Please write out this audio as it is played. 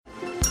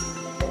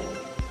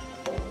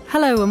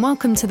Hello and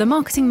welcome to the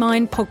Marketing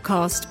Mind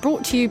podcast,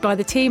 brought to you by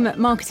the team at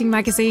Marketing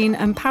Magazine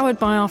and powered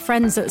by our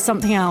friends at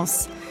Something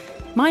Else.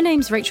 My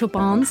name's Rachel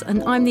Barnes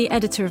and I'm the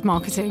editor of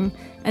Marketing.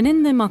 And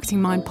in the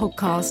Marketing Mind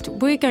podcast,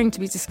 we're going to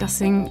be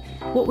discussing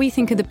what we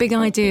think are the big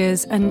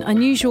ideas and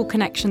unusual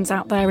connections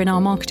out there in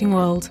our marketing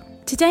world.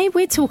 Today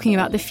we're talking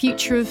about the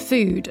future of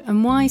food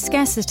and why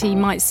scarcity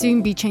might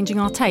soon be changing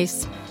our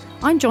tastes.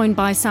 I'm joined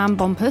by Sam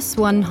Bompas,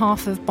 one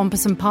half of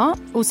Bompas & Part,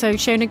 also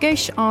Shona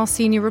Ghosh, our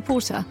senior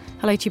reporter.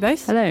 Hello to you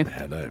both. Hello.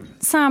 Hello.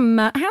 Sam,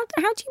 how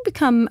do you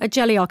become a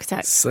jelly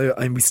architect? So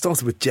we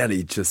started with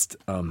jelly just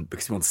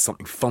because we wanted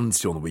something fun to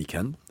do on the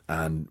weekend,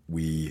 and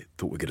we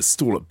thought we'd get a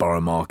stall at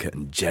Borough Market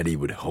and jelly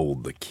would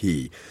hold the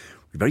key.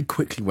 We very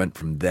quickly went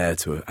from there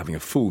to having a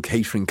full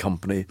catering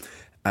company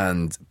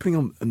and putting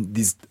on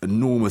these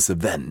enormous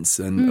events,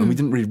 and we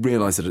didn't really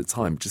realise it at the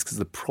time, just because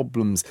the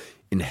problems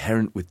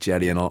inherent with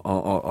jelly and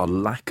our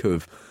lack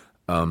of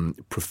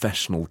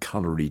professional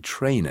culinary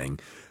training,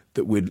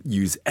 that we'd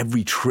use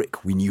every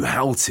trick we knew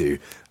how to,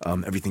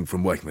 everything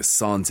from working with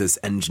scientists,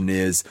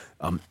 engineers,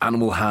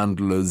 animal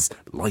handlers,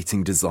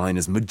 lighting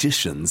designers,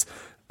 magicians,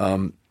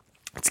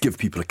 to give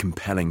people a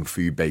compelling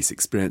food-based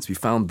experience. We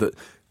found that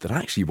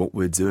actually what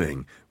we're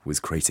doing was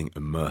creating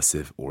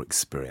immersive or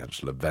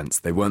experiential events.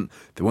 They weren't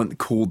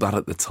called that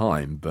at the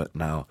time, but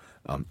now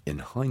in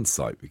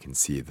hindsight we can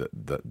see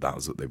that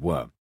was what they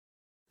were.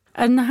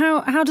 And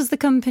how does the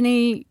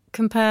company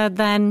compare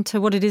then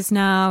to what it is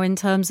now in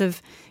terms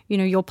of,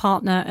 your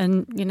partner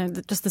and,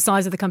 just the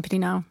size of the company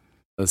now?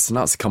 So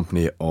now it's a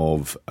company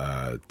of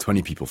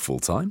 20 people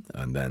full-time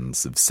and then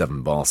sort of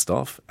 7 bar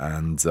staff.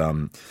 And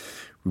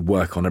we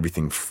work on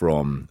everything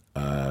from,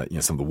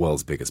 some of the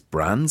world's biggest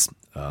brands.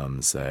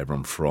 So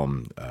everyone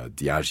from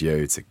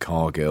Diageo to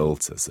Cargill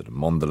to sort of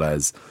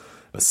Mondelez,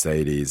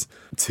 Mercedes,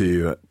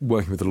 to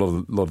working with a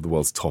lot of the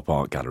world's top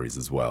art galleries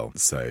as well.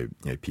 So,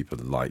 people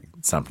like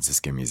San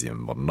Francisco Museum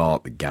of Modern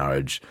Art, the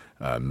Garage,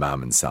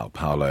 MAM in Sao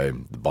Paulo,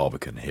 the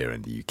Barbican here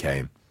in the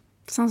UK.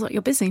 Sounds like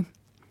you're busy.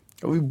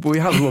 We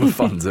have a lot of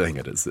fun doing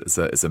it.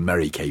 It's a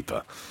merry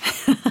caper.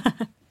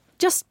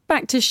 Just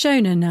back to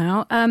Shona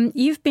now.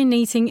 You've been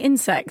eating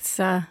insects,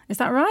 is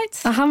that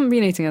right? I haven't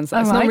been eating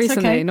insects. Oh,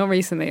 right, Not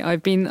recently.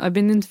 I've been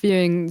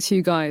interviewing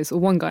 2 guys, or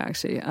one guy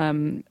actually,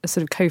 a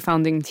sort of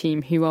co-founding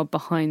team who are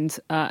behind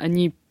a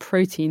new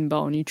protein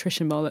bar,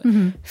 nutrition bar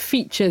that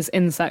features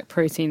insect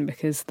protein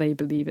because they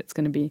believe it's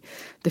going to be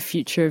the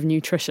future of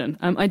nutrition.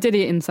 I did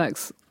eat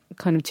insects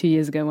kind of 2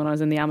 years ago when I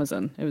was in the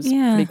Amazon. It was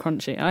pretty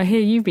crunchy. I hear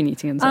you've been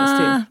eating insects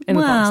too in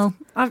the past.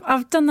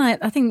 I've done that.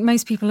 I think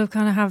most people have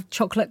kind of have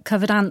chocolate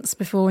covered ants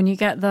before, and you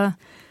get the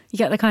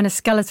kind of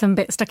skeleton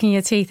bit stuck in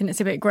your teeth, and it's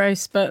a bit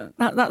gross. But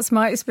that's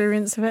my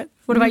experience of it.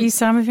 What about you,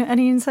 Sam? Have you had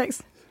any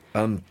insects?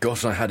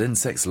 Gosh, I had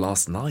insects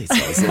last night.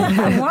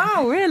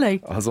 Wow,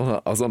 really? I was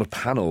on a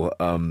panel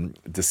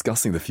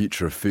discussing the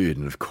future of food,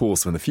 and of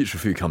course, when the future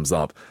of food comes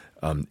up,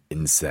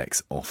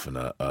 insects often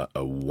are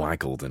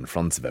waggled in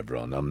front of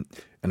everyone.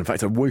 And in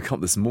fact, I woke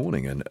up this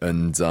morning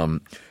and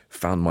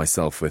found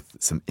myself with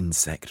some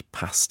insect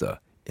pasta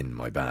in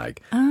my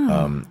bag,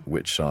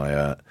 which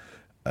I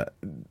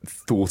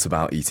thought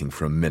about eating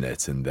for a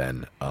minute and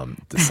then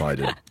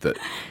decided that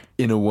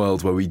in a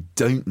world where we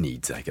don't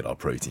need to get our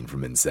protein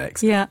from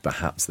insects,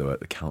 perhaps there are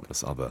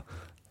countless other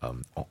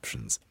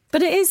options.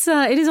 But it is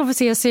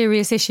obviously a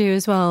serious issue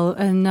as well.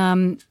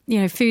 And,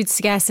 food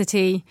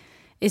scarcity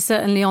is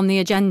certainly on the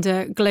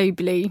agenda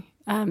globally.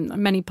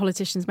 Many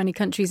politicians, many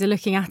countries are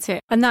looking at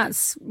it. And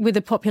that's with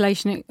the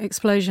population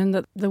explosion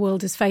that the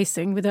world is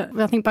facing.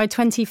 I think by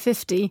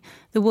 2050,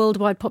 the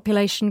worldwide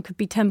population could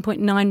be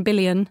 10.9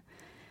 billion,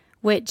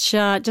 which,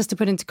 just to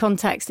put into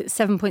context, it's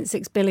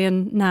 7.6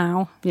 billion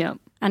now. Yeah.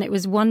 And it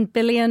was 1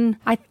 billion,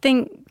 I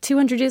think,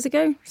 200 years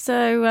ago.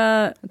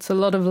 So it's a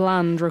lot of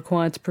land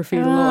required to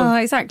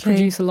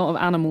produce a lot of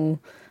animal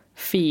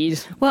feed.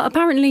 Well,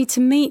 apparently to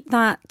meet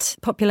that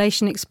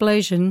population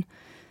explosion,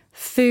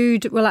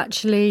 food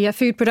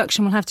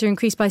production will have to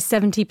increase by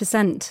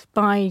 70%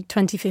 by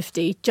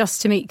 2050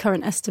 just to meet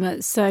current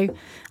estimates. So,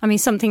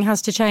 something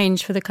has to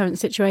change for the current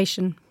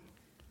situation.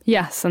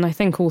 Yes, and I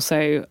think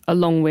also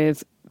along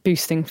with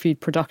boosting food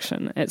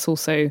production, it's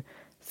also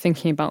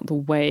thinking about the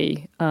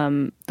way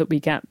that we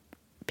get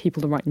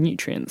people the right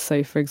nutrients.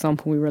 So, for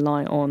example, we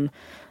rely on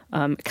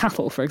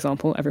cattle, for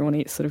example. Everyone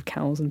eats sort of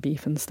cows and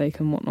beef and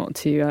steak and whatnot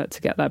to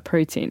get their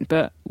protein.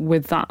 But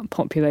with that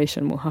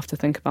population, we'll have to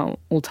think about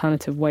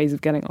alternative ways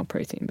of getting our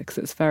protein because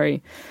it's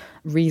very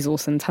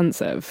resource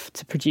intensive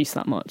to produce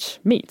that much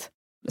meat.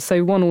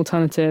 So one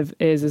alternative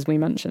is, as we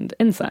mentioned,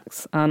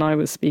 insects. And I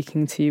was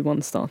speaking to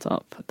one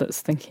startup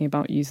that's thinking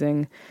about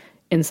using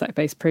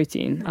insect-based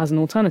protein as an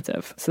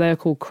alternative. So they're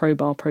called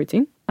Crowbar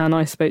Protein. And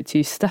I spoke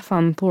to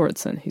Stefan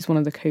Thoridsson, who's one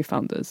of the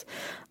co-founders.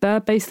 They're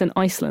based in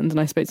Iceland, and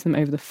I spoke to them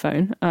over the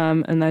phone,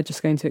 and they're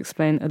just going to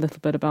explain a little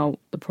bit about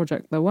the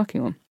project they're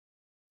working on.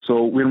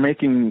 So we're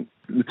making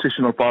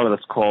nutritional powder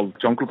that's called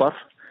Jungle Bar,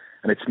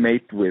 and it's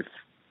made with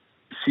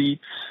seeds,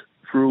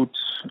 fruits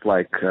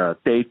like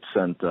dates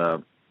and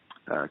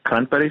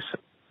cranberries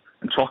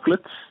and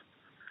chocolates,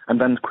 and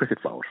then cricket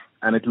flour.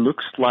 And it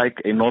looks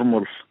like a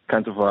normal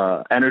kind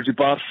of energy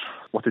bar.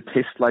 What it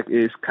tastes like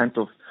is kind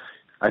of,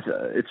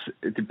 it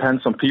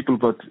depends on people,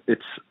 but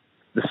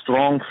the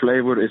strong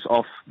flavor is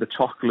of the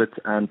chocolate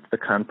and the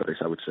cranberries,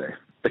 I would say.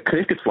 The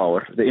cricket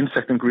flour, the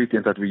insect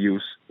ingredient that we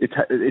use,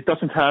 it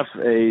doesn't have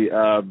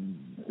a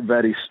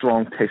very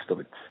strong taste of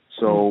it.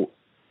 So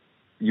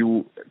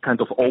you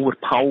kind of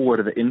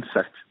overpower the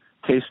insect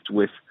taste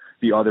with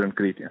the other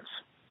ingredients.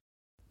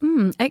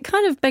 It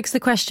kind of begs the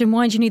question,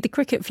 why do you need the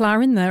cricket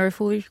flour in there if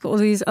you've got all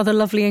these other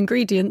lovely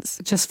ingredients?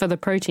 Just for the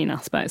protein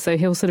aspect. So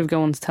he'll sort of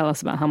go on to tell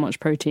us about how much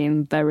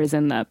protein there is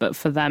in there, but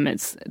for them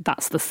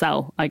that's the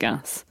sell, I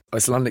guess.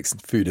 Icelandic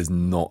food is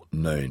not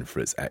known for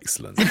its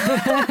excellence.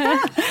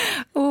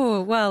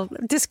 Oh, well,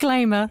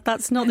 disclaimer,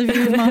 that's not the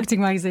view of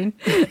Marketing Magazine.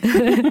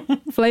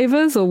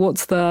 Flavours, or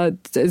it's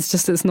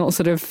not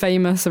sort of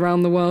famous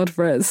around the world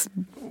for its...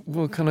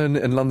 Well, kind of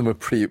in London, we're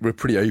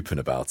pretty open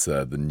about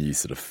the new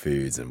sort of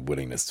foods and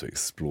willingness to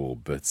explore,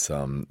 but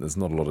there's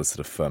not a lot of sort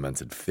of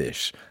fermented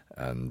fish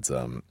and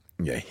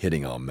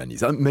hitting our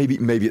menus.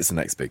 Maybe it's the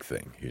next big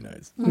thing. Who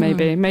knows?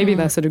 Maybe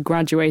they're sort of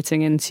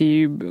graduating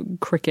into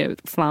cricket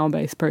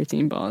flour-based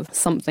protein bars.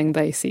 Something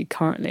they see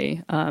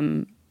currently.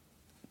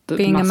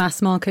 Being a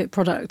mass market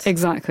product.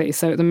 Exactly.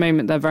 So at the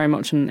moment, they're very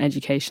much an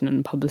education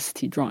and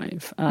publicity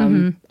drive.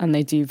 And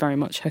they do very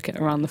much hook it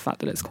around the fact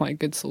that it's quite a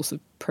good source of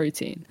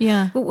protein.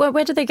 Yeah. But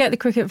where do they get the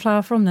cricket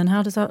flour from then?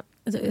 How does that...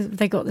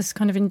 They got this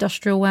kind of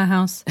industrial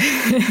warehouse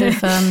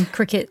with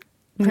cricket...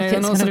 No,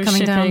 they're not sort of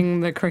shipping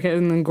the cricket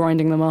and then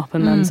grinding them up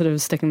and then sort of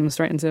sticking them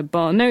straight into a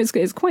bar. No,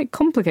 it's quite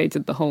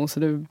complicated, the whole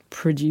sort of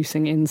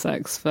producing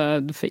insects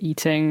for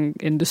eating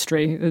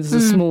industry. It's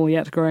a small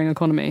yet growing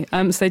economy.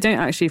 So they don't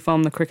actually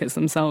farm the crickets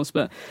themselves,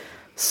 but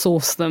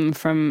source them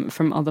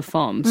from other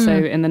farms. So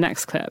in the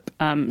next clip,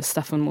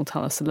 Stefan will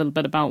tell us a little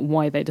bit about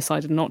why they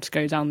decided not to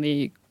go down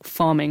the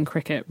farming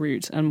cricket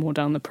route and more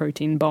down the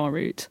protein bar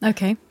route.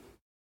 Okay.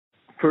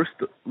 First,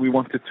 we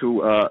wanted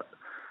to...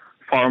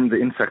 farm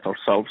the insect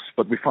ourselves,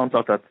 but we found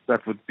out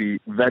that would be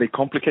very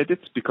complicated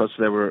because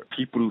there were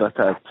people that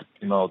had,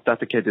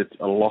 dedicated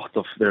a lot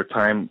of their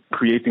time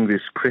creating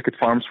these cricket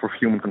farms for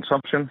human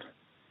consumption.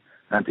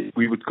 And if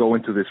we would go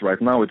into this right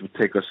now, it would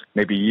take us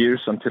maybe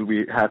years until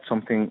we had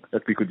something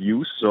that we could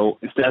use. So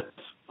instead of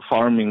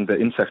farming the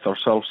insect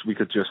ourselves, we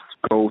could just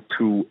go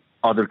to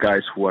other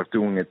guys who are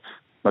doing it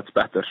much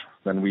better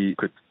than we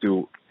could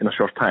do in a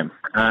short time.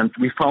 And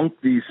we found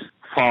these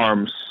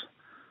farms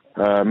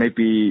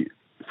maybe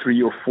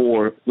 3 or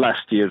 4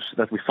 last years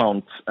that we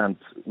found, and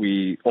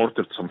we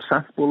ordered some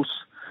samples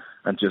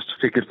and just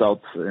figured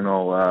out,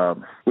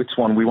 which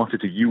one we wanted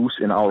to use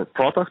in our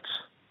products.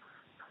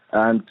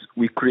 And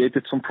we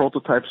created some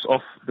prototypes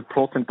of the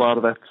protein bar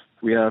that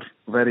we are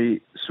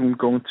very soon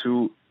going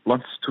to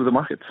launch to the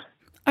market.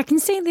 I can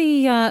see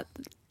the,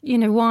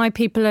 why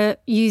people are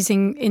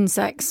using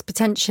insects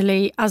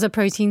potentially as a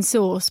protein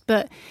source,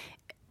 but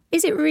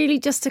is it really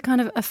just a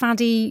kind of a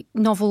faddy,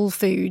 novel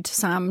food,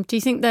 Sam? Do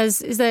you think is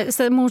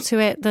there more to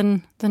it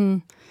than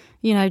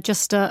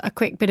just a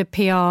quick bit of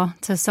PR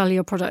to sell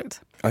your product?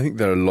 I think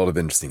there are a lot of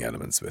interesting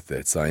elements with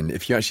it.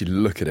 If you actually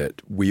look at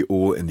it, we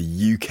all in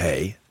the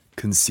UK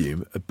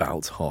consume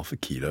about 0.5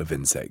 kilo of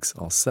insects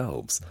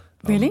ourselves.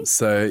 Really?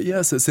 So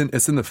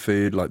it's in the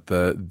food. Like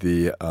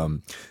the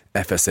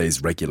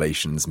FSA's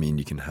regulations mean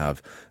you can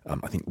have,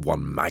 I think,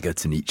 1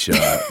 maggot in each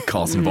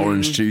carton of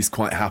orange juice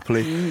quite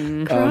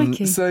happily.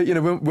 So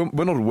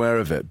we're not aware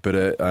of it, but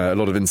a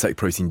lot of insect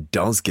protein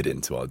does get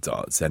into our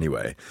diets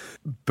anyway.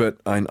 But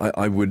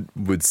I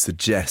would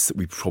suggest that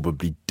we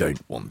probably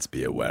don't want to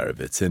be aware of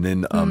it. And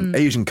in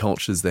Asian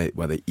cultures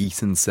where they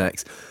eat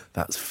insects,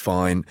 that's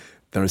fine.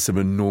 There are some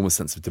enormous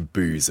sense of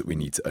taboos that we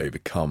need to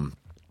overcome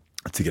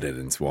to get it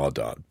into our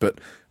diet. But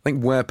I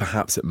think where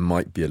perhaps it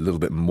might be a little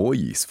bit more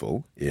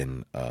useful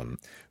in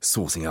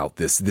sorting out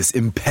this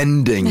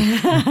impending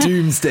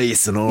doomsday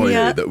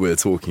scenario that we're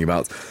talking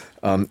about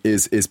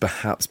is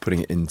perhaps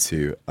putting it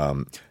into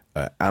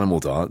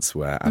animal diets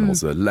where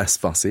animals are less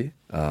fussy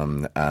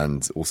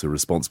and also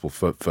responsible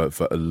for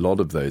a lot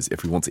of those.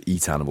 If we want to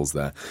eat animals,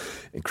 they're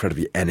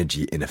incredibly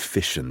energy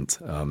inefficient.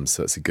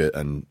 So it's a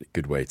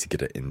good way to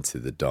get it into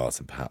the diet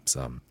and perhaps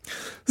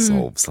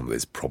solve some of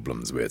those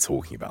problems we're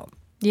talking about.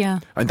 Yeah.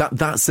 And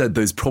that said,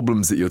 those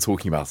problems that you're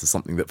talking about are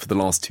something that for the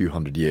last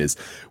 200 years,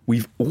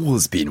 we've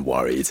always been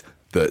worried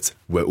that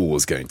we're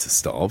always going to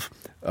starve.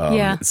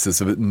 It's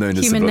sort of known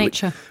as human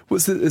nature.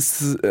 It's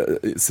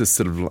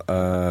sort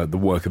of the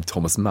work of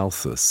Thomas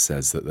Malthus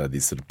says that there are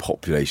these sort of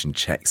population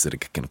checks that are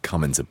going to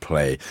come into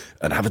play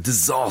and have a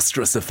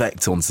disastrous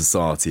effect on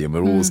society, and we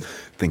always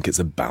think it's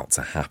about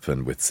to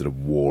happen with sort of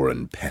war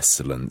and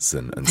pestilence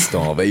and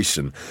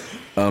starvation.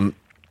 The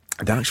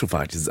actual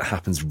fact is it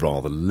happens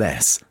rather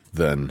less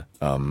than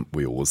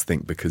we always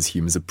think, because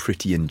humans are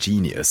pretty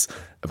ingenious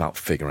about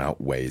figuring out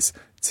ways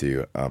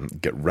to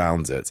get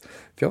round it.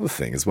 The other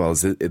thing as well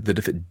is that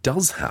if it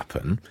does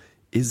happen,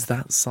 is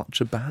that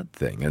such a bad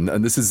thing? And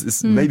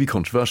this may be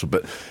controversial,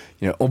 but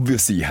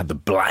obviously you had the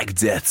Black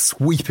Death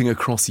sweeping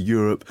across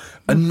Europe,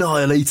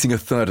 annihilating a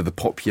third of the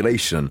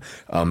population,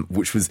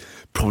 which was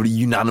probably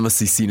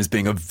unanimously seen as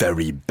being a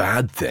very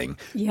bad thing.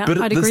 Yeah,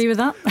 I'd agree with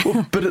that.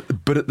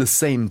 but at the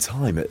same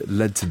time, it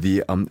led to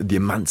the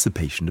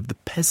emancipation of the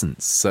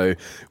peasants. So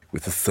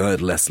with a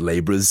third less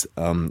labourers,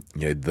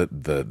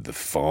 the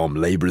farm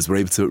labourers were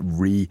able to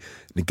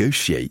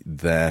renegotiate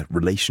their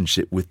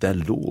relationship with their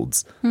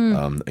lords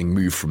and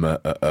move from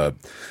a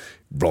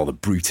rather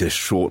brutish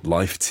short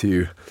life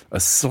to a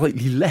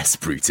slightly less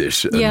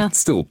brutish and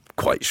still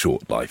quite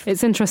short life.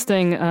 It's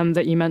interesting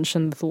that you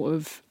mentioned the thought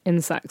of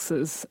insects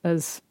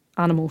as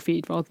animal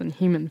feed rather than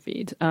human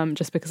feed,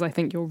 just because I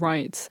think you're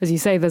right. As you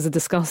say, there's a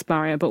disgust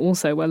barrier, but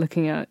also we're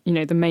looking at,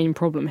 the main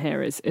problem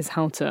here is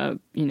how to,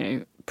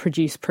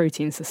 produce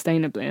protein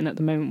sustainably. And at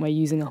the moment, we're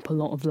using up a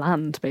lot of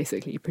land,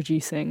 basically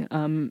producing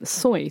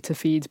soy to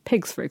feed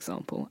pigs, for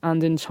example.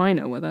 And in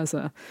China, where there's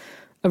a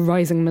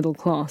rising middle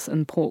class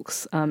and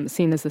pork's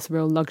seen as this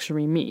real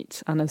luxury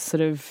meat, and as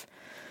sort of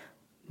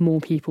more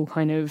people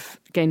kind of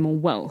gain more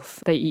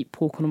wealth, they eat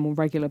pork on a more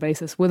regular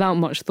basis without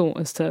much thought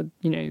as to,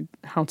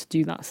 how to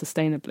do that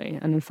sustainably.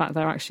 And in fact,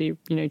 they're actually,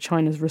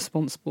 China's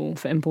responsible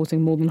for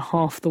importing more than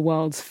half the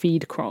world's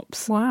feed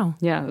crops. Wow.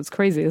 Yeah, it's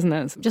crazy, isn't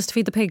it? Just to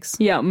feed the pigs?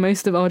 Yeah,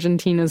 most of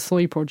Argentina's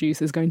soy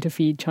produce is going to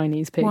feed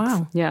Chinese pigs.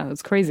 Wow. Yeah,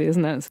 it's crazy,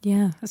 isn't it?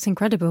 Yeah, that's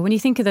incredible. When you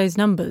think of those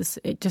numbers,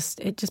 it just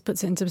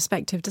puts it into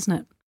perspective, doesn't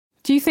it?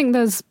 Do you think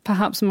there's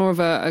perhaps more of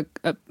a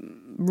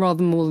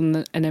rather more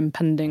than an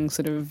impending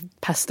sort of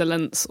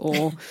pestilence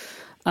or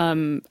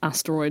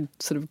asteroid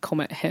sort of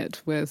comet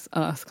hit with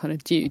Earth kind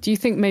of due? Do you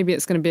think maybe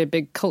it's going to be a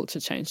big culture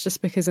change?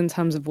 Just because in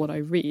terms of what I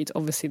read,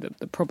 obviously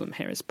the problem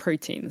here is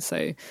protein.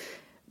 So,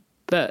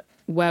 but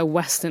where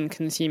Western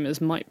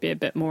consumers might be a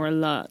bit more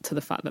alert to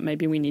the fact that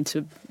maybe we need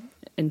to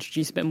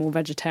introduce a bit more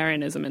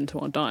vegetarianism into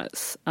our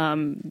diets.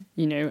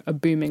 A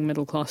booming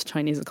middle-class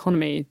Chinese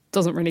economy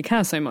doesn't really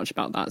care so much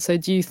about that. So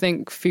do you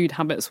think food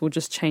habits will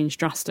just change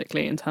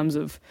drastically in terms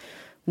of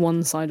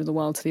one side of the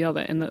world to the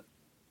other, in that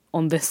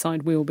on this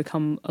side we will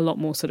become a lot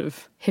more sort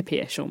of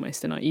hippie-ish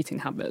almost in our eating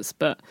habits,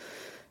 but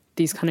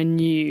these kind of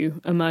new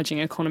emerging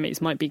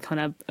economies might be kind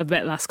of a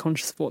bit less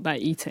conscious of what they're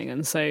eating,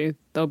 and so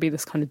there'll be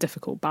this kind of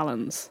difficult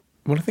balance?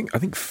 Well, I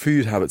think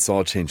food habits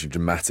are changing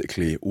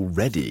dramatically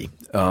already,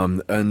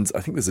 and I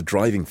think there's a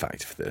driving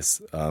factor for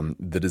this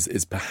that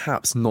is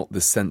perhaps not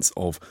the sense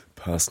of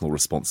personal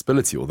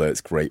responsibility, although it's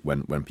great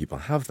when people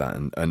have that,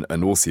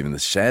 and also even the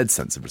shared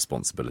sense of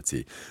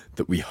responsibility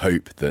that we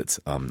hope that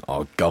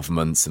our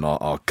governments and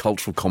our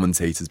cultural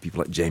commentators,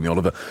 people like Jamie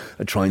Oliver,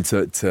 are trying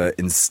to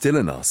instill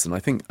in us. And I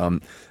think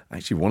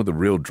actually one of the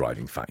real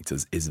driving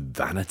factors is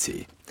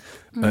vanity.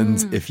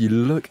 And if you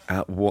look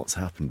at what's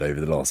happened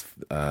over the last,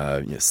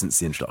 since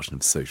the introduction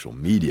of social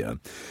media,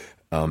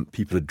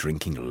 people are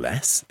drinking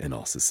less in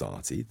our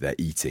society. They're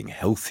eating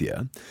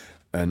healthier.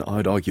 And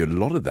I'd argue a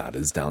lot of that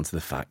is down to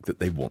the fact that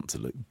they want to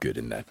look good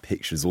in their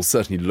pictures, or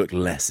certainly look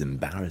less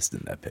embarrassed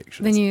in their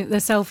pictures. The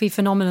selfie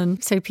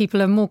phenomenon. So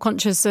people are more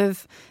conscious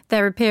of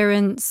their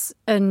appearance,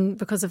 and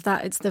because of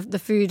that, it's the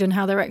food and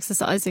how they're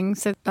exercising.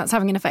 So that's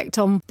having an effect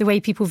on the way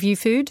people view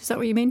food. Is that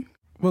what you mean?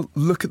 Well,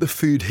 look at the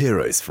food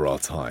heroes for our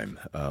time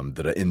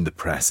that are in the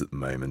press at the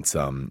moment.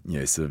 Sort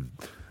of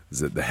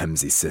is it the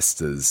Hemsey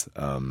sisters,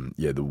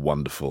 the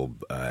wonderful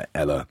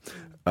Ella.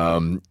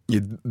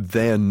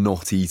 They are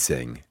not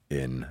eating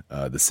in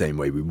the same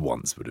way we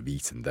once would have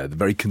eaten. They're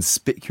very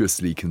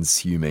conspicuously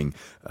consuming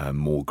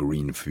more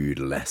green food,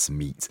 less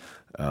meat.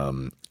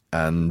 I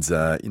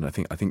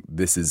think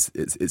this is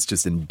it's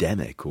just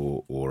endemic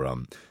or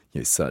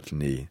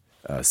certainly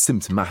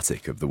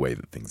symptomatic of the way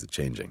that things are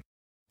changing.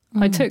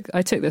 I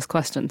took this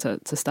question to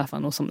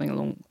Stefan, or something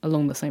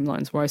along the same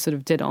lines, where I sort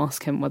of did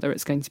ask him whether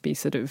it's going to be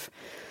sort of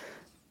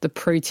the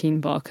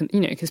protein bar,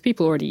 because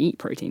people already eat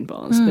protein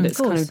bars, but it's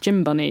kind of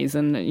gym bunnies,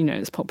 and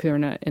it's popular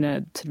in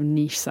a sort of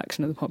niche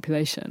section of the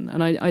population.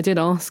 And I did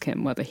ask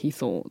him whether he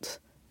thought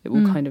it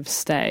will kind of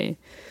stay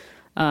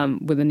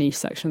with a niche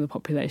section of the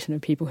population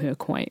of people who are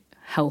quite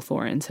health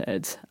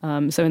oriented.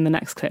 So in the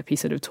next clip, he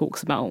sort of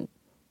talks about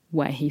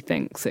where he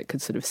thinks it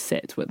could sort of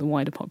sit with the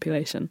wider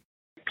population.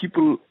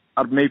 People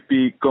are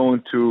maybe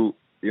going to,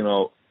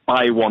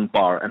 buy one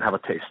bar and have a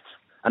taste.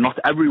 And not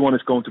everyone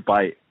is going to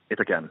buy it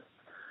again.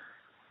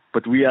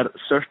 But we are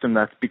certain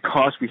that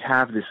because we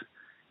have this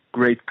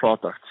great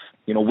products,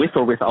 with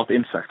or without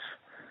insects,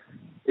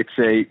 it's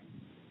a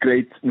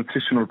great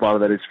nutritional bar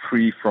that is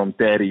free from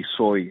dairy,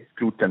 soy,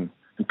 gluten,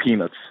 and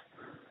peanuts.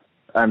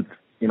 And,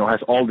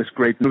 has all this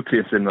great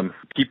nutrients in them.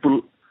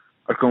 People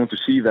are going to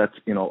see that,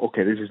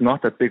 okay, this is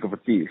not that big of a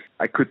deal.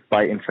 I could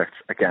buy insects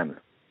again.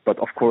 But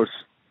of course,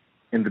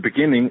 in the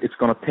beginning, it's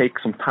going to take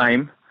some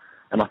time,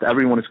 and not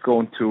everyone is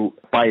going to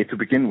buy it to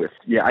begin with.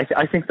 Yeah,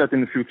 I think that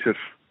in the future,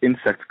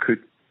 insects could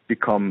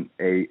become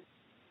a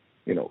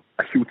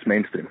huge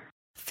mainstream.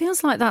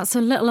 Feels like that's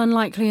a little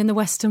unlikely in the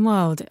Western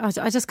world.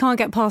 I just can't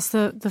get past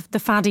the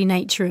faddy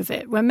nature of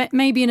it. Where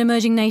maybe in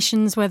emerging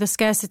nations where the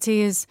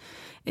scarcity is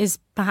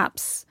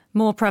perhaps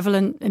more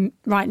prevalent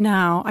right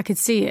now, I could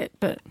see it,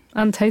 but...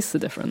 And tastes are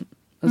different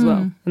as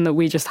well, and that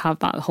we just have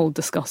that whole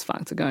disgust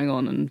factor going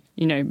on. And,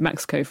 you know,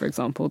 Mexico, for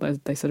example,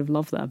 they sort of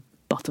love their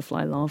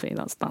butterfly larvae.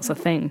 That's a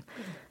thing.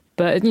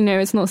 But, you know,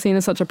 it's not seen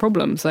as such a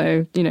problem.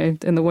 So, you know,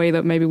 in the way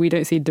that maybe we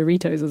don't see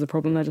Doritos as a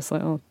problem, they're just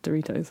like, oh,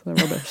 Doritos, they're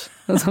rubbish.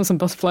 Let's have some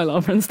butterfly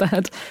larvae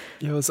instead.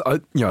 Yeah,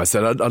 I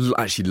said I'd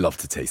actually love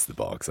to taste the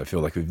bar because I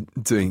feel like we're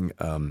doing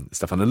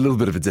Stefan a little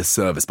bit of a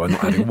disservice by not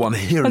having one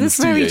here in the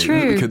studio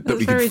that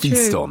we could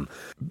feast on.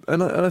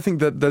 And I think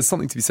that there's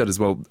something to be said as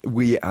well.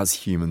 We as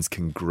humans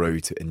can grow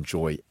to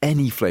enjoy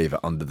any flavour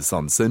under the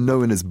sun. So no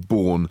one is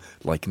born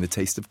liking the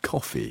taste of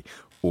coffee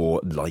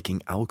or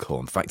liking alcohol.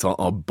 In fact,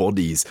 our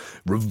bodies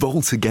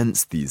revolt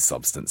against these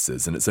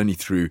substances, and it's only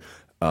through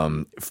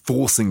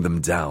forcing them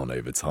down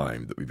over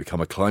time that we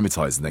become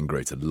acclimatized and then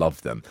grow to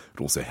love them.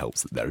 It also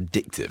helps that they're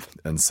addictive,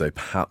 and so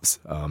perhaps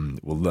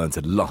we'll learn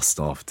to lust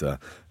after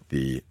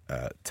the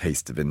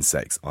taste of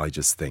insects. I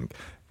just think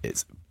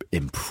it's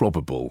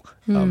improbable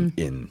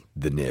in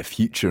the near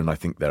future, and I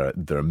think there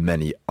are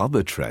many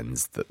other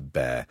trends that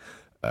bear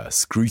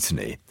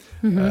scrutiny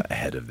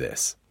ahead of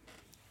this.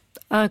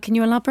 Can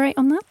you elaborate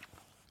on that?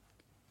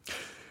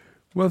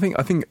 Well,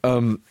 I think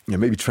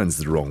maybe trends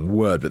is the wrong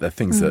word, but they're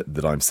things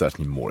that I'm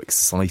certainly more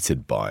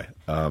excited by.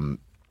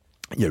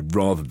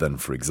 Rather than,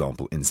 for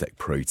example, insect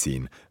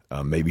protein,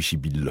 maybe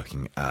she'd be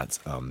looking at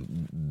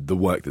the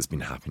work that's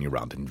been happening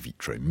around in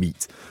vitro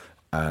meat.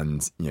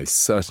 And,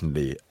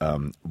 certainly,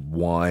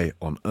 why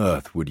on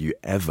earth would you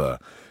ever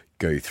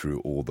go through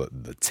all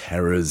the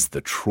terrors,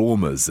 the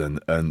traumas,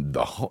 and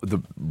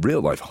the real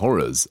life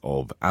horrors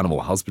of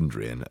animal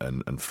husbandry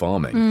and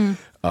farming,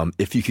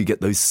 if you could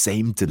get those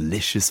same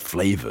delicious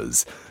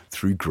flavours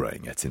through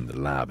growing it in the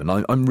lab? And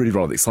I'm really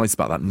rather excited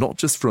about that, not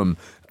just from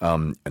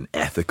an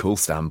ethical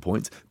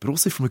standpoint, but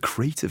also from a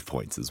creative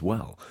point as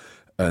well.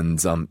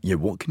 And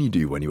what can you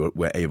do when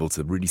we're able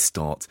to really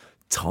start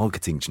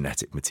targeting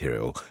genetic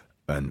material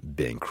and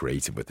being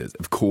creative with it?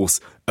 Of course,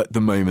 at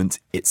the moment,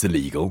 it's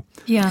illegal.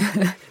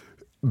 Yeah.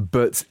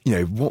 But,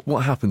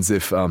 what happens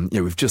if,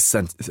 we've just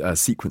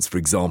sequenced, for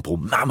example,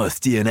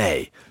 mammoth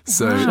DNA.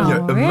 So,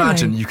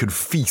 imagine you could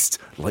feast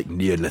like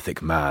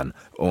Neolithic man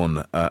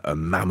on a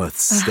mammoth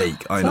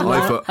steak.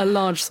 A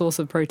large source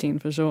of protein,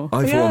 for sure.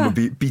 I, for one,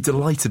 would be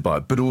delighted by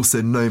it. But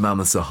also, no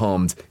mammoths are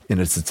harmed in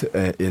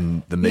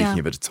the making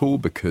of it at all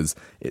because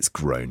it's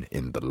grown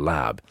in the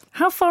lab.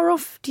 How far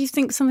off do you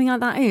think something like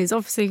that is?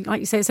 Obviously,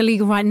 like you say, it's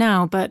illegal right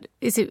now, but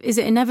is it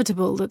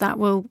inevitable that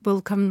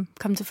will come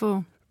to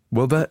fore?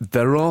 Well,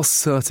 there are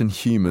certain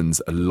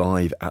humans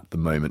alive at the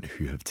moment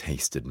who have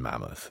tasted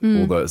mammoth,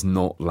 although it's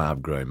not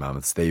lab-grown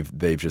mammoths.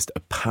 They've just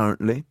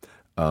apparently,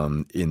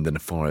 in the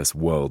nefarious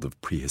world of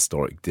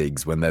prehistoric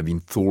digs, when they've been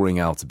thawing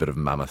out a bit of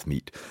mammoth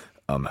meat,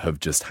 have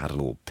just had a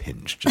little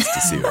pinch just to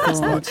see what it's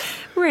like.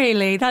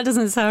 Really? That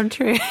doesn't sound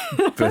true.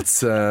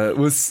 But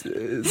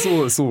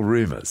it's all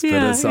rumours.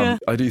 But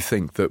I do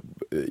think that,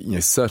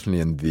 certainly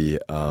in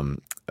the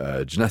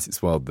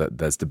genetics world, that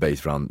there's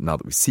debate around, now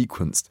that we've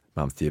sequenced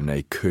mammoth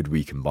DNA, could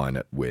we combine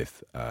it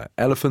with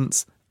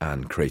elephants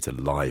and create a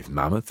live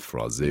mammoth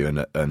for our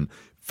zoo? And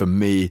for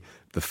me,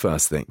 the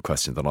first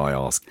question that I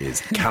ask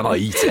is, can I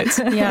eat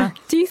it? Yeah.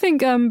 Do you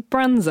think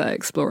brands are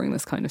exploring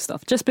this kind of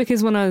stuff? Just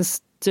because when I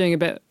was doing a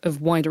bit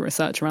of wider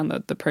research around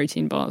the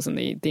protein bars and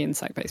the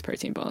insect-based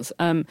protein bars,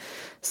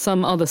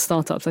 some other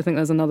startups, I think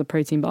there's another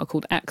protein bar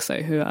called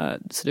Exo, who are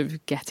sort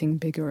of getting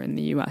bigger in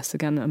the US,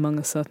 again, among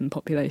a certain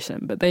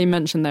population. But they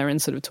mentioned they're in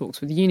sort of talks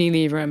with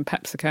Unilever and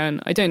PepsiCo,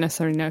 and I don't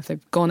necessarily know if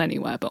they've gone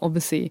anywhere, but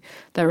obviously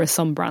there are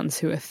some brands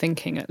who are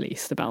thinking at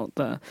least about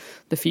the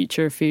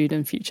future of food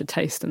and future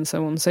taste and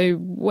so on. So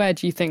where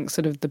do you think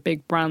sort of the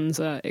big brands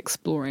are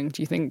exploring?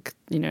 Do you think,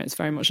 it's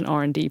very much an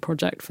R&D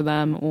project for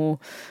them, or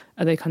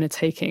are they kind of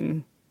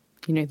taking,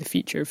 the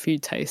future of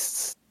food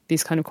tastes,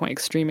 these kind of quite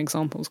extreme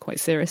examples, quite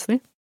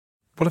seriously?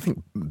 Well, I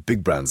think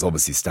big brands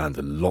obviously stand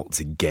a lot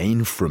to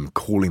gain from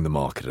calling the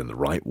market in the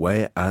right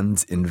way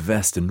and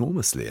invest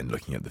enormously in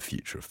looking at the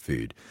future of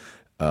food.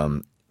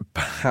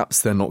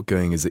 Perhaps they're not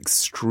going as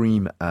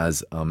extreme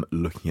as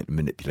looking at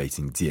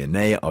manipulating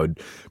DNA. I would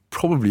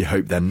probably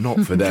hope they're not,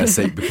 for their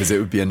sake, because it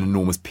would be an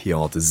enormous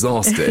PR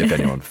disaster if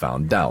anyone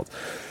found out.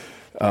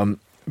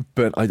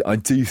 But I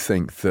do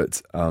think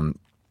that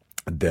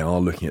they are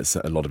looking at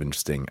a lot of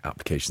interesting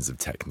applications of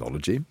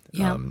technology.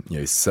 Yeah.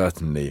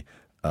 Certainly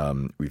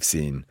we've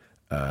seen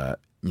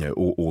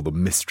all the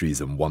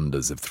mysteries and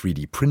wonders of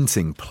 3D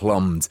printing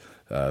plumbed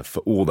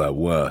for all their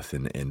worth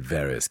in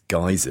various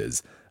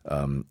guises.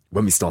 When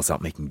we started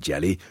out making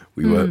jelly,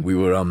 we were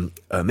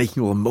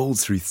making all the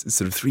molds through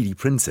sort of 3D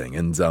printing,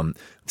 and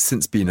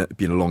since been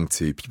along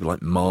to people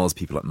like Mars,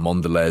 people like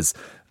Mondelez,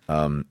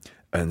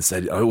 and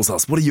said, I always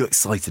ask, what are you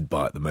excited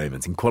by at the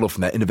moment? And quite often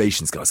their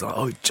innovations guys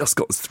are, we just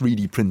got this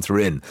 3D printer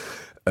in,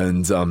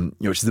 and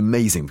which is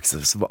amazing, because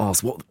I sort of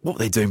asked, what were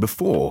they doing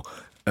before?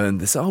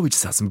 And they said, we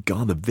just had some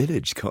guy in the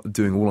village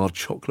doing all our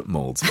chocolate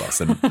molds for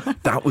us. And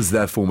that was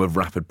their form of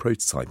rapid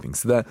prototyping.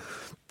 So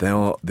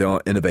they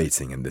are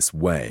innovating in this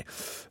way.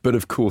 But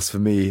of course, for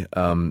me,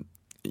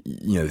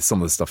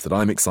 some of the stuff that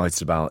I'm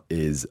excited about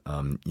is,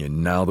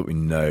 now that we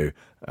know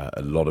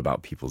a lot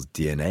about people's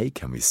DNA,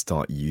 can we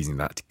start using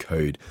that to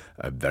code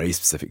very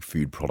specific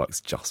food products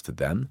just for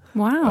them?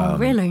 Wow,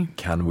 really?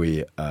 Can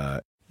we,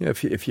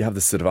 if you have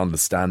this sort of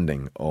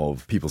understanding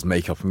of people's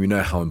makeup, and we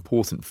know how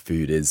important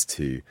food is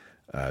to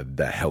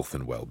their health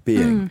and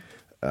well-being,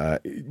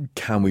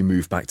 can we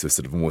move back to a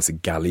sort of almost a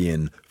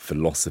Galilean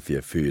philosophy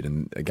of food?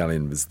 And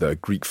Galen was the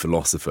Greek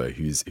philosopher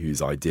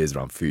whose ideas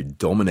around food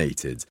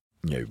dominated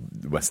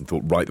Western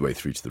thought right the way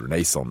through to the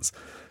Renaissance,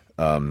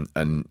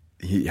 and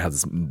he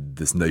has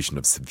this notion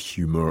of sort of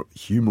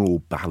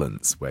humoral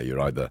balance, where you're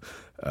either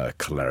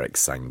choleric,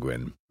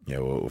 sanguine,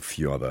 or a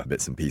few other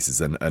bits and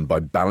pieces, and by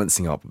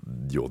balancing up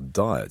your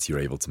diet, you're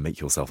able to make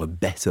yourself a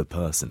better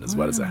person as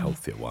well as a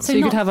healthier one. So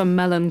you could have a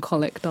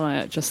melancholic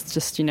diet, just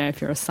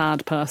if you're a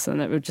sad person,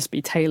 it would just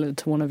be tailored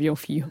to one of your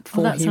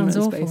four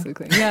humors,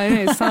 basically. Yeah,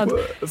 it is sad,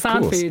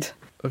 sad food.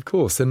 Of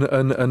course,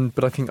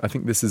 but I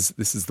think this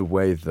is the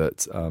way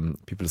that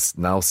people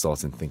are now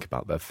starting to think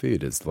about their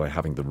food, is by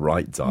having the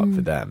right diet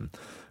for them.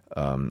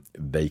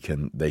 They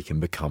can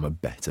become a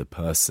better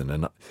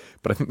person,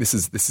 but I think this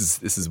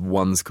is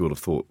one school of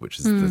thought, which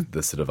is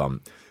the sort of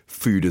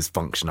food as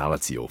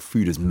functionality or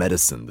food as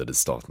medicine that is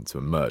starting to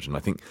emerge, and I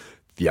think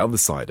the other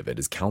side of it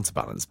is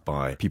counterbalanced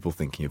by people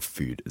thinking of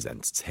food as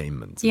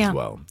entertainment as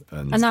well,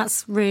 and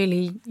that's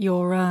really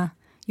your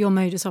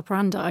modus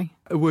operandi.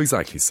 Well,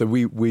 exactly. So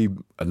we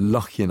are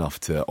lucky enough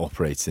to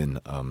operate in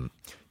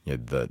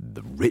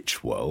the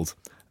rich world,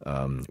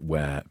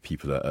 where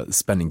people are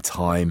spending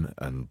time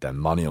and their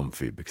money on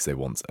food because they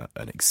want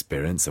an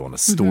experience, they want a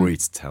story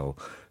to tell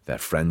their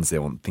friends, they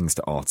want things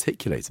to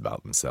articulate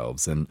about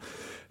themselves, and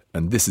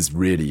this is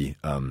really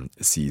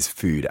sees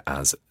food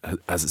as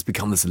it's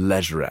become this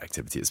leisure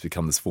activity. It's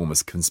become this form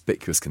of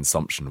conspicuous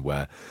consumption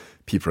where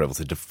people are able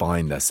to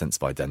define their sense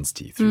of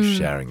identity through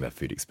sharing their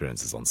food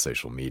experiences on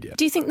social media.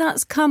 Do you think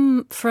that's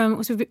come from,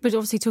 we're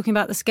obviously talking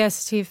about the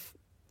scarcity of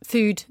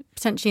food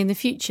potentially in the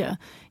future.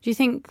 Do you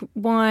think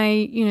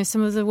why,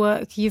 some of the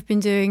work you've been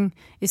doing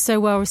is so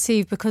well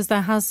received because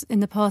there has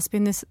in the past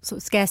been this sort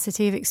of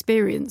scarcity of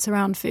experience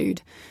around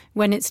food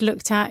when it's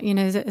looked at,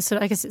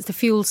 I guess it's the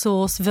fuel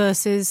source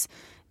versus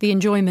the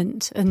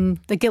enjoyment and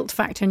the guilt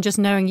factor, and just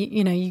knowing,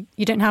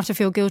 you don't have to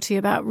feel guilty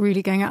about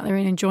really going out there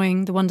and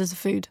enjoying the wonders of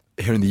food.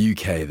 Here in the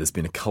UK, there's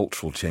been a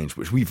cultural change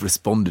which we've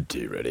responded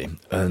to, really.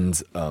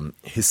 And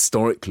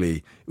historically,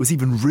 it was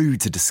even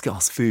rude to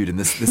discuss food. And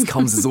this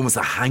comes as almost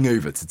a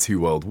hangover to two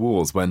world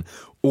wars, when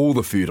all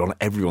the food on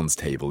everyone's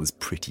table is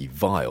pretty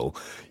vile.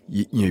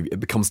 It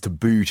becomes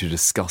taboo to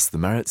discuss the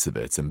merits of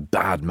it and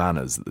bad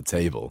manners at the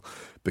table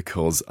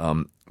because,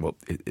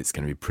 it's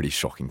going to be a pretty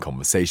shocking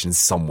conversation.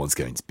 Someone's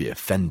going to be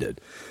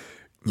offended.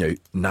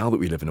 Now that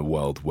we live in a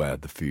world where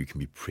the food can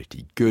be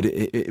pretty good,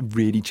 it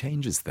really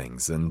changes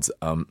things. And,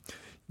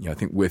 I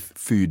think with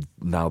food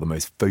now the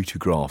most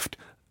photographed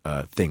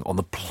thing on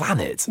the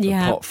planet,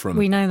 apart from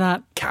we know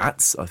that.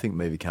 Cats. I think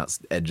maybe cats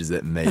edges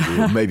it,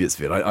 maybe it's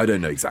food. I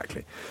don't know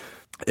exactly.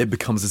 It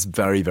becomes this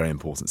very, very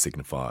important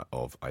signifier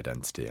of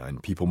identity.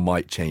 And people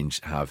might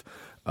have...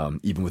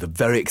 even with a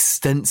very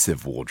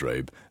extensive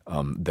wardrobe,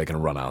 they're going to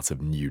run out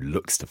of new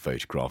looks to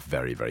photograph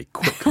very, very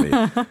quickly.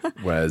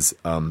 Whereas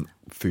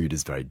food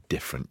is very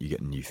different. You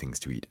get new things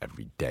to eat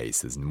every day,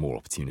 so there's more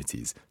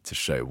opportunities to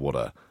show what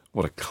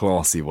a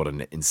classy, what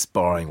an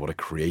inspiring, what a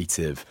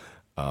creative,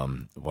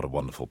 what a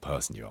wonderful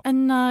person you are.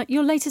 And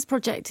your latest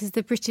project is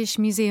the British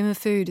Museum of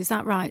Food, is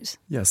that right?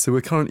 Yeah, so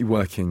we're currently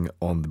working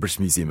on the British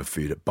Museum of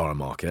Food at Borough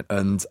Market,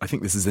 and I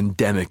think this is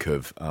endemic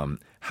of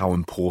how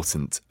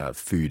important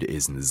food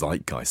is in the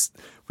zeitgeist.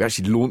 We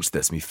actually launched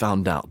this and we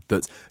found out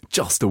that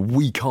just a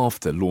week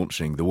after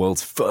launching the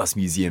world's first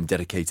museum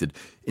dedicated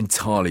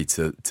entirely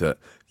to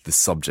the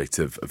subject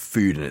of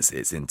food and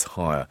its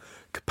entire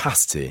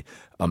capacity,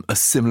 a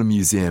similar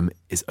museum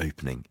is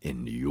opening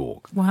in New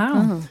York.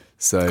 Wow.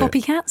 So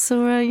copycats,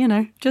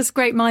 or just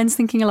great minds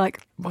thinking alike?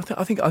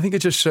 I think it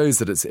just shows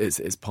that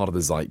it's part of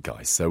the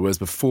zeitgeist. So whereas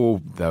before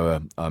there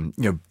were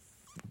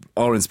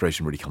our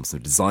inspiration really comes from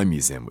the Design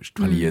Museum, which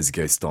 20 years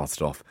ago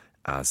started off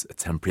as a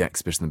temporary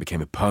exhibition, then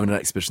became a permanent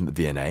exhibition at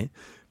the V&A,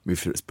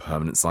 moved through its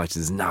permanent site,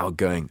 and is now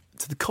going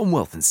to the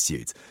Commonwealth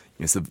Institute.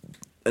 It's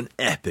an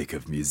epic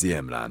of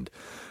museum land.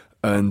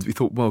 And we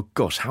thought, well,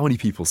 gosh, how many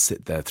people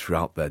sit there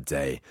throughout their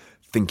day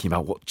thinking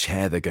about what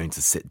chair they're going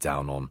to sit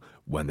down on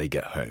when they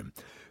get home?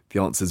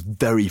 The answer is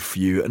very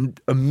few,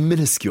 and a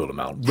minuscule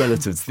amount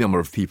relative to the number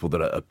of people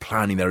that are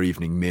planning their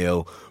evening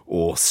meal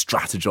or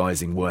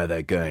strategizing where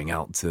they're going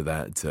out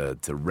to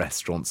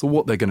restaurants or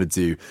what they're going to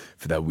do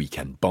for their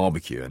weekend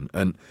barbecue.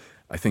 And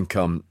I think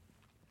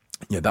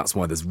that's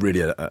why there's really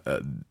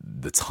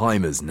the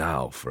time is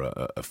now for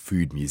a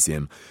food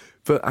museum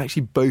for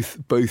actually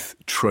both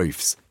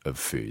tropes of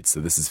food. So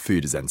this is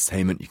food as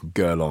entertainment. You can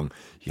go along,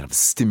 you can have a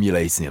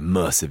stimulating,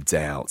 immersive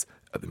day out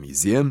at the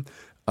museum.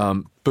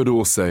 But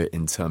also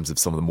in terms of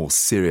some of the more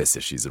serious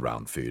issues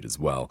around food as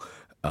well,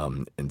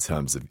 in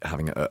terms of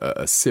having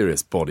a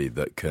serious body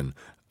that can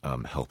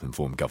help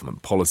inform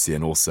government policy,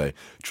 and also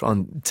try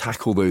and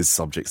tackle those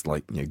subjects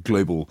like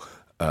global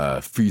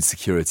food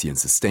security and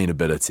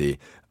sustainability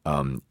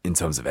in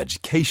terms of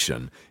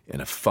education in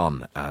a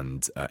fun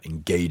and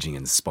engaging,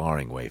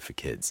 inspiring way for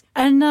kids.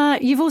 And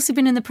you've also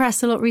been in the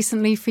press a lot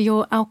recently for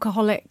your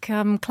alcoholic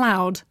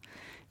cloud.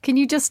 Can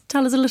you just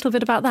tell us a little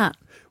bit about that?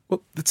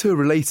 Well, the two are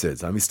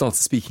related. We started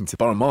speaking to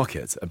Borough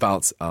Market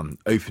about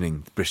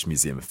opening the British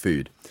Museum of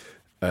Food.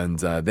 And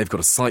they've got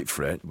a site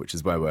for it, which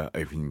is where we're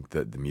opening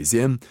the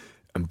museum.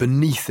 And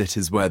beneath it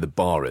is where the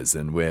bar is.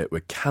 And we're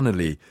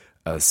cannily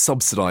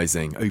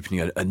subsidising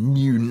opening a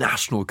new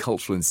national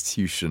cultural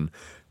institution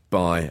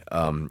by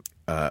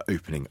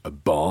opening a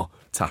bar,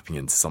 tapping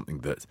into something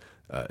that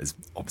is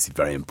obviously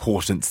very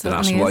important to the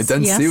national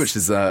identity, which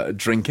is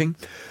drinking.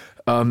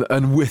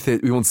 And with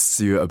it, we wanted to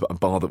do a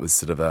bar that was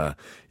sort of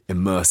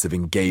immersive,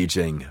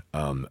 engaging,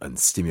 and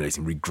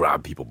stimulating, really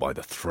grab people by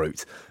the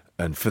throat.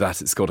 And for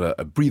that, it's got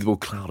a breathable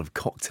cloud of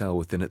cocktail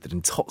within it that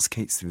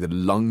intoxicates through the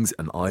lungs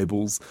and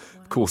eyeballs.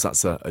 Wow. Of course,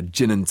 that's a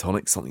gin and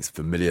tonic, something that's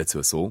familiar to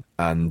us all.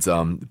 And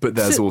but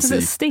there's also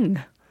does it sting?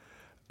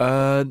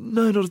 No,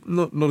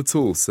 not at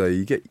all. So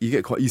you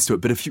get quite used to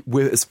it. But if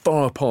we're as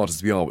far apart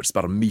as we are, which is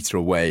about a metre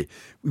away,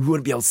 we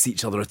wouldn't be able to see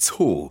each other at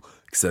all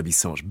because there'd be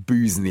so much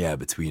booze in the air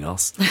between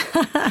us.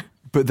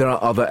 But there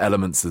are other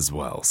elements as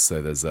well.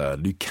 So there's a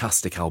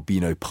leucastic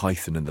albino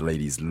python in the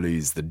ladies'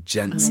 loos. The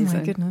gents, oh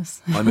my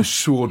goodness, I'm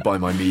assured by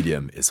my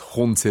medium, is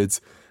haunted.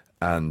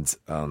 And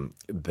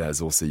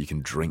there's also, you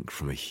can drink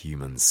from a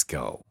human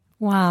skull.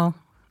 Wow,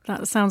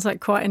 that sounds like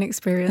quite an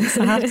experience,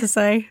 I have to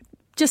say.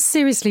 Just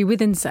seriously,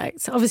 with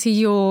insects, obviously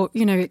your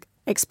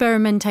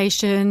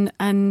experimentation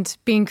and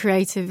being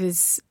creative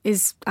is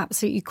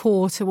absolutely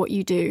core to what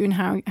you do and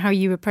how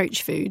you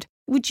approach food.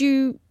 Would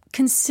you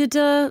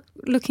consider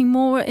looking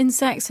more at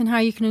insects and how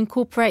you can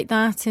incorporate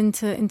that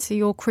into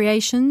your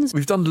creations?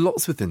 We've done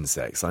lots with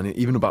insects. I mean,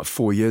 even about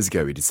 4 years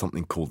ago, we did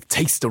something called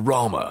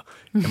Taste-O-Rama,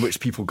 in which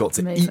people got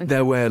to eat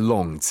their way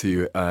along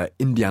to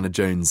Indiana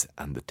Jones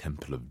and the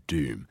Temple of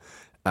Doom.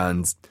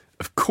 And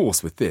of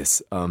course, with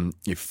this,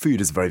 food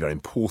is a very, very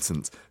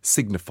important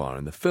signifier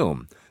in the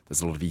film.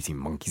 There's a lot of eating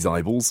monkeys'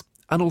 eyeballs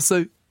and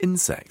also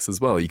insects as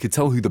well. You could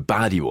tell who the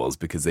baddie was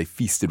because they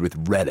feasted with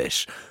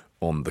relish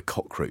on the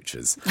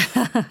cockroaches.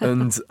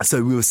 And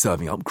so we were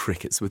serving up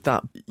crickets with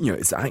that.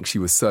 It's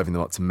actually we're serving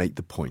them up to make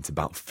the point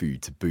about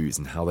food to booze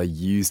and how they're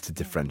used to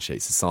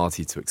differentiate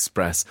society, to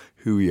express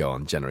who we are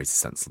and generate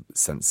a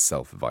sense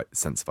of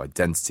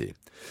identity.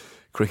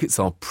 Crickets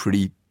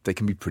they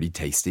can be pretty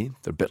tasty.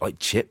 They're a bit like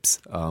chips.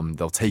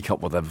 They'll take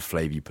up whatever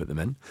flavour you put them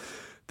in.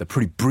 They're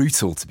pretty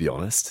brutal, to be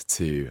honest,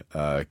 to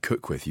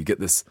cook with. You get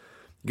this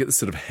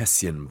sort of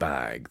Hessian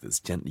bag that's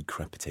gently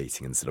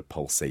crepitating and sort of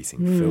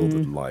pulsating, filled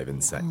with live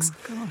insects.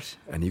 Oh, gosh.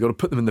 And you've got to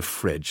put them in the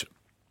fridge,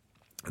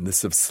 and this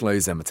sort of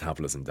slows their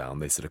metabolism down.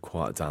 They sort of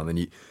quiet down. Then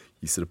you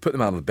sort of put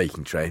them out of the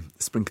baking tray,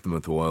 sprinkle them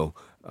with oil,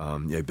 a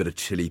bit of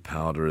chili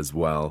powder as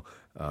well,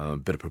 a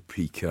bit of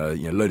paprika,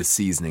 a load of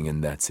seasoning in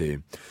there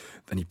too.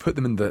 Then you put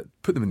them in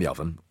the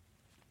oven,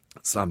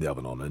 slam the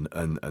oven on,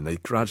 and they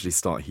gradually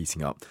start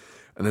heating up.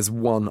 And there's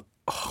one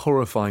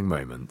horrifying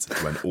moment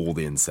when all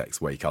the insects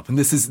wake up, and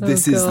this is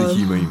the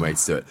humane way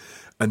to do it.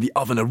 And the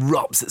oven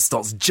erupts; it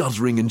starts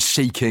juddering and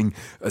shaking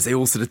as they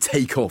all sort of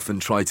take off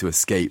and try to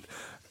escape.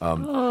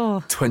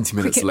 20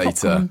 minutes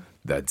later,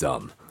 they're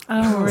done.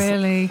 Oh,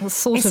 really? Well,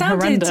 sort of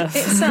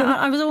horrendous.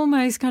 I was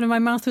almost kind of, my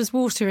mouth was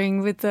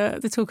watering with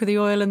the talk of the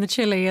oil and the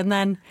chili, and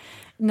then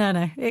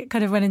no, it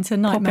kind of went into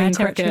nightmare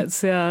territory.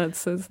 Crickets, yeah,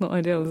 it's not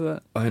ideal, is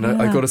it? I know.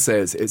 Yeah. I got to say,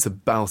 it's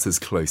about as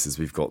close as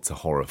we've got to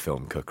horror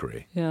film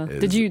cookery. Yeah.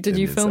 Did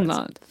you film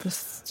that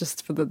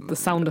just for the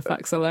sound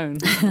effects alone?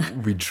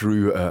 We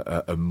drew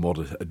a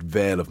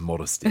veil of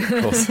modesty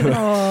across.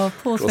 Oh,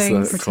 poor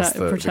things. Protect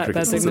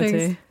their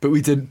dignity. But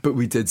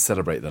we did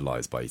celebrate their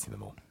lives by eating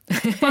them all.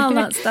 Well,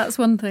 that's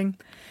one thing.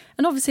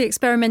 And obviously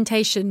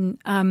experimentation,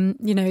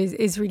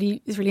 is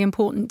really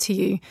important to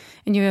you.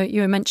 And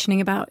you were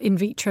mentioning about in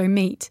vitro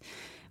meat.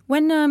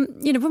 When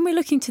when we're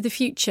looking to the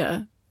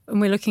future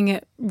and we're looking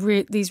at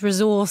these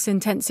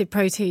resource-intensive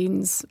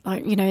proteins,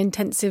 like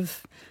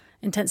intensive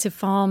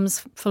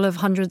farms full of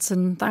hundreds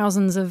and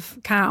thousands of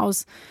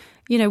cows,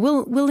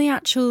 will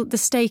the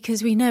steak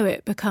as we know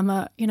it become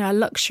a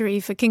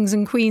luxury for kings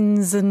and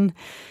queens and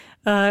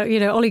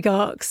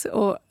oligarchs,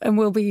 and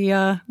we'll be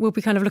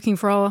kind of looking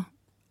for our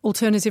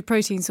alternative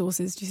protein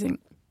sources, do you think?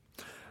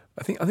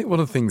 I think one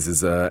of the things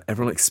is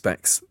everyone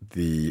expects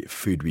the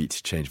food we eat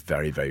to change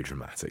very, very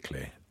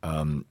dramatically.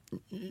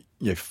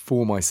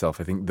 For myself,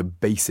 I think the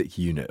basic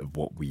unit of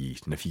what we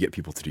eat, and if you get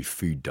people to do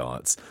food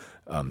diets,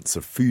 sort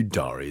of food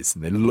diaries,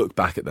 and they look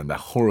back at them, they're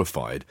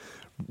horrified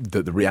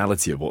that the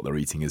reality of what they're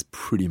eating is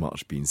pretty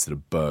much been sort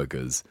of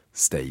burgers,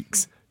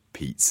 steaks,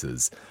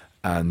 pizzas.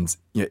 And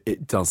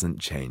it doesn't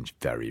change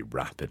very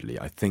rapidly.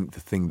 I think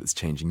the thing that's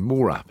changing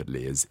more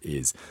rapidly is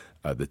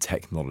the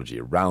technology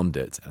around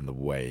it and the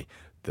way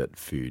that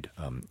food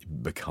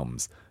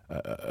becomes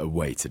a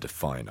way to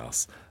define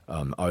us.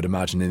 I would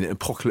imagine in an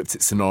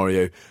apocalyptic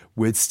scenario,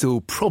 we'd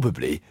still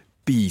probably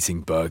be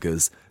eating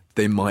burgers.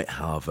 They might,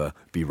 however,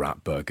 be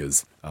wrap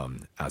burgers,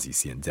 as you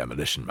see in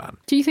Demolition Man.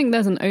 Do you think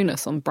there's an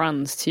onus on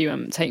brands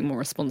to take more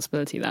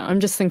responsibility there? I'm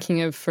just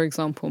thinking of, for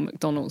example,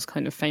 McDonald's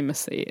kind of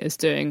famously is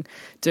doing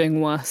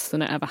worse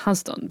than it ever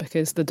has done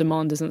because the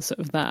demand isn't sort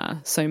of there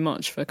so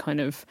much for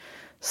kind of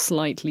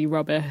slightly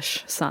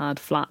rubbish, sad,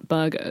 flat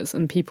burgers.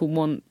 And people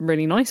want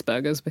really nice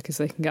burgers because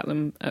they can get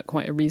them at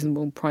quite a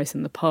reasonable price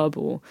in the pub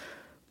or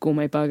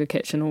Gourmet Burger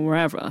Kitchen or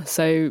wherever.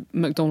 So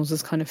McDonald's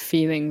is kind of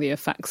feeling the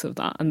effects of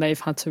that, and they've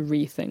had to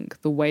rethink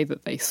the way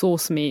that they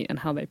source meat and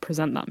how they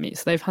present that meat.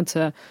 So they've had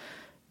to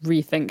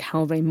rethink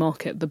how they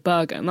market the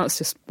burger, and that's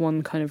just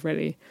one kind of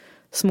really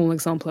small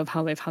example of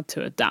how they've had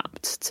to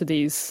adapt to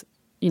these,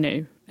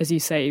 as you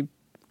say,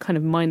 kind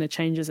of minor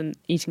changes in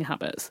eating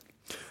habits.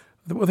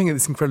 I think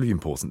it's incredibly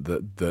important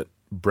that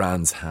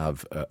brands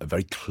have a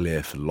very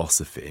clear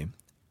philosophy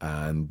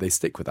and they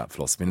stick with that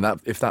philosophy. And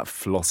if that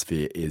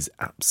philosophy is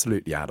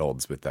absolutely at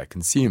odds with their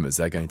consumers,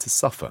 they're going to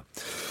suffer.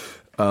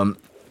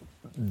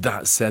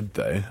 That said,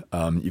 though,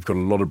 you've got a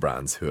lot of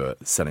brands who are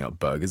setting up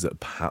burgers that are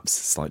perhaps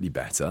slightly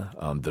better,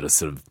 that are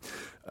sort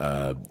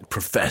of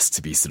professed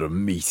to be sort of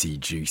meaty,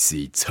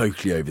 juicy,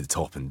 totally over the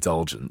top,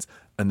 indulgent,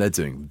 and they're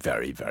doing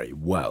very, very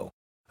well.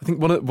 I think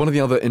one of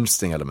the other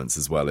interesting elements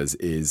as well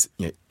is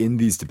in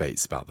these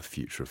debates about the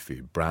future of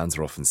food, brands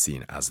are often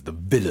seen as the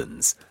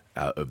villains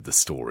out of the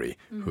story,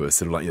 who are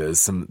sort of like, there's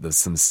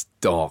some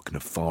stark,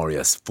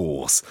 nefarious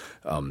force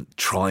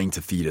trying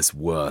to feed us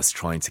worse,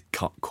 trying to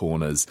cut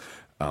corners,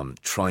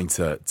 trying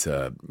to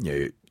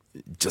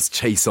just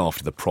chase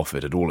after the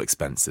profit at all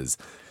expenses.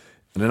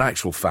 And in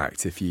actual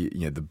fact, if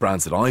the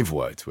brands that I've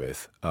worked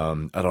with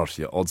are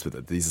actually at odds with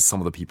it. These are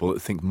some of the people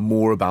that think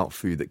more about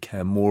food, that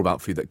care more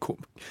about food,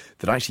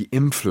 that actually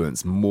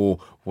influence more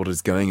what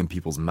is going in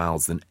people's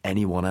mouths than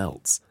anyone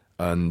else.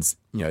 And,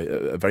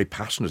 are very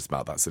passionate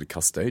about that sort of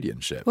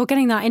custodianship. Well,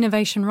 getting that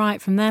innovation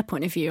right from their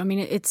point of view, I mean,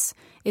 it's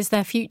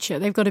their future.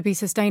 They've got to be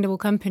sustainable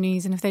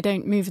companies, and if they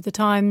don't move with the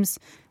times,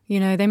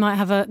 they might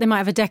have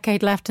a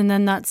decade left, and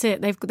then that's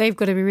it. They've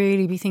got to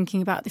really be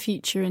thinking about the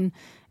future and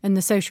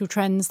the social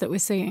trends that we're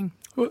seeing.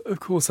 Well, of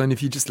course, and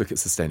if you just look at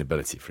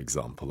sustainability, for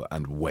example,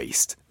 and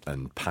waste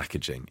and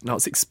packaging, now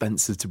it's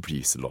expensive to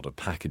produce a lot of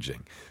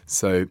packaging.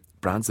 So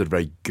brands that are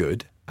very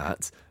good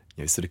at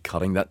sort of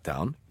cutting that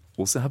down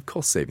also have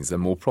cost savings. They're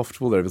more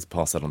profitable. They're able to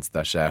pass that on to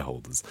their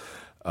shareholders.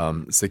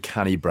 So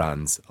canny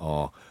brands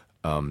are,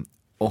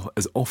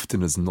 as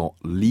often as not,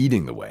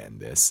 leading the way in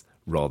this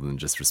rather than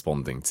just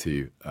responding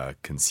to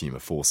consumer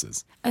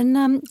forces.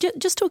 And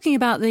just talking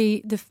about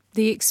the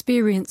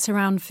experience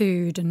around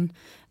food and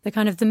the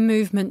kind of the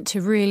movement to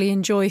really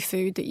enjoy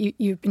food that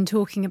you've been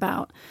talking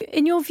about.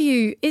 In your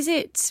view, is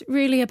it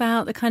really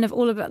about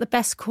all about the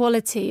best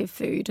quality of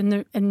food and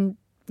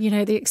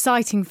the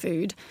exciting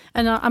food?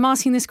 And I'm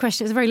asking this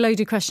question, it's a very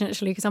loaded question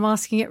actually, because I'm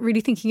asking it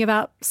really thinking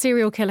about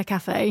Cereal Killer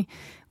Cafe,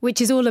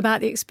 which is all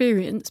about the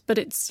experience, but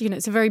it's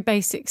it's a very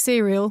basic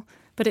cereal,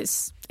 but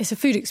it's a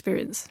food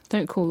experience.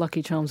 Don't call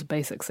Lucky Charms a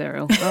basic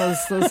cereal.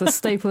 That was a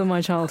staple of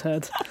my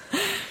childhood.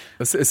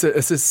 It's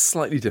a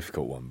slightly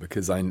difficult one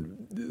because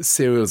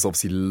cereal is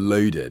obviously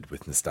loaded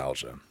with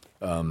nostalgia.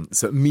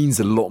 So it means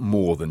a lot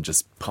more than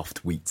just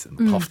puffed wheat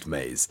and puffed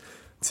maize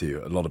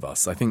to a lot of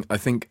us. I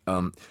think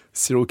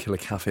Cereal Killer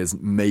Cafe is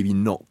maybe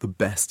not the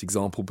best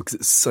example because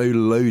it's so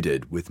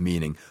loaded with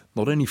meaning,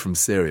 not only from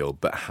cereal,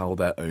 but how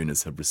their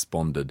owners have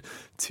responded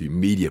to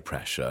media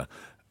pressure.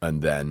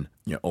 And then,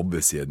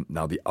 obviously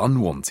now the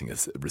unwanting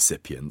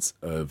recipients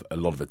of a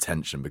lot of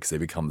attention because they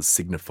become the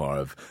signifier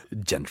of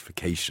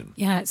gentrification.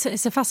 Yeah,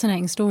 it's a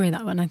fascinating story,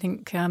 that one. I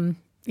think,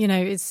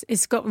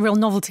 it's got real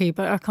novelty,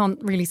 but I can't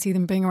really see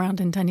them being around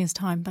in 10 years'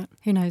 time, but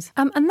who knows.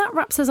 And that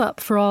wraps us up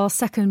for our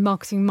second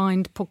Marketing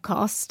Mind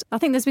podcast. I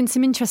think there's been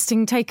some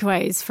interesting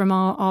takeaways from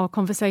our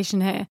conversation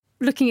here.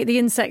 Looking at the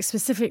insects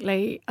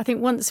specifically, I think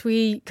once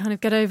we kind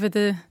of get over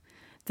the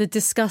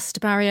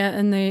disgust barrier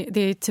and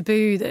the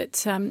taboo that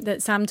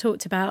Sam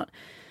talked about,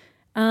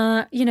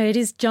 it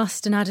is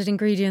just an added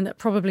ingredient that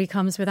probably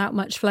comes without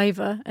much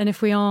flavour. And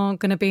if we are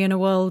going to be in a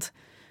world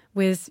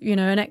with,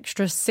 an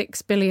extra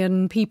 6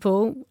 billion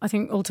people, I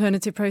think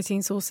alternative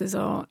protein sources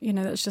are,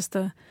 that's just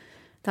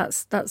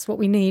that's what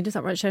we need. Is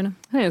that right, Shona?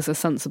 I think it's a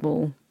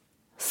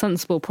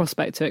sensible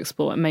prospect to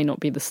explore. It may not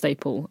be the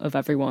staple of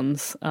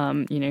everyone's,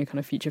 kind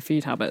of future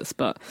food habits,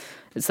 but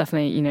it's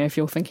definitely, if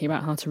you're thinking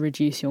about how to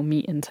reduce your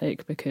meat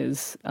intake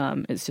because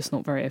it's just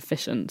not very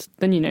efficient,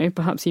 then,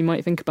 perhaps you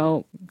might think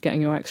about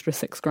getting your extra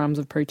 6 grams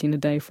of protein a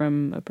day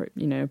from a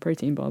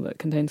protein bar that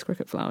contains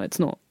cricket flour. It's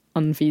not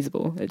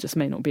unfeasible. It just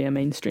may not be a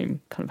mainstream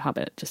kind of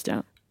habit just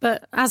yet.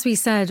 But as we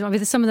said,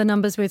 with some of the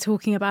numbers we're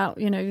talking about,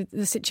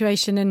 the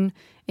situation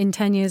in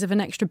 10 years of an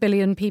extra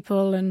billion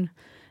people and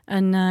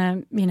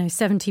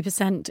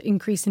 70%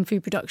 increase in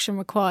food production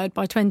required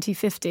by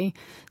 2050,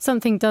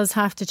 something does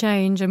have to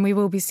change, and we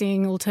will be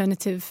seeing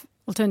alternative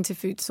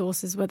food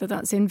sources, whether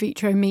that's in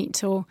vitro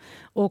meat or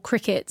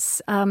crickets.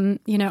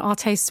 Our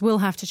tastes will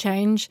have to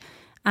change,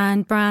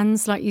 and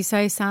brands, like you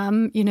say,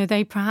 Sam,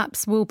 they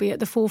perhaps will be at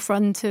the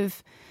forefront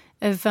of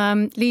of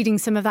leading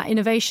some of that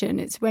innovation.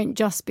 It won't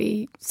just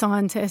be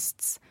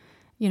scientists,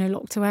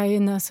 locked away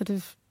in the sort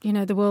of,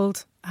 the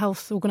World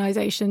Health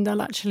Organization.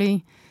 They'll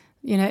actually,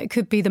 it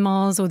could be the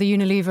Mars or the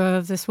Unilever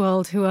of this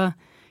world who are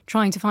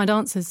trying to find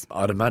answers.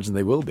 I'd imagine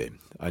they will be.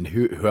 And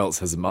who else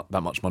has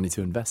that much money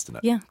to invest in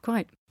it? Yeah,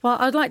 quite. Well,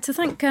 I'd like to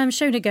thank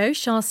Shona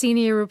Ghosh, our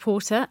senior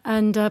reporter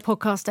and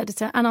podcast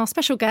editor, and our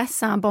special guest,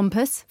 Sam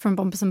Bompers from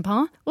Bompers &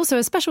 Parr. Also,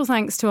 a special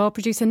thanks to our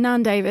producer,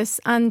 Nan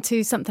Davis, and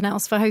to Something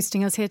Else for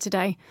hosting us here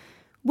today.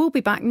 We'll be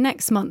back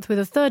next month with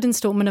a third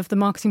instalment of the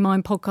Marketing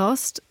Mind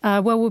podcast,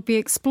 where we'll be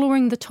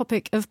exploring the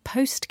topic of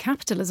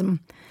post-capitalism.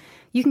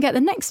 You can get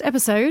the next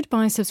episode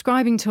by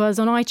subscribing to us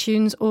on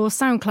iTunes or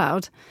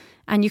SoundCloud.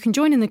 And you can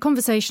join in the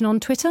conversation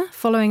on Twitter,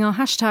 following our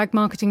hashtag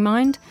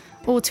MarketingMind,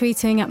 or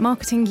tweeting at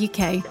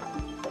MarketingUK.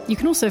 You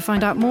can also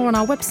find out more on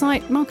our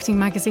website,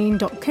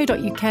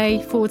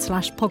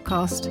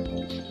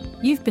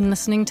 marketingmagazine.co.uk/podcast. You've been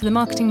listening to The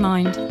Marketing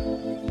Mind.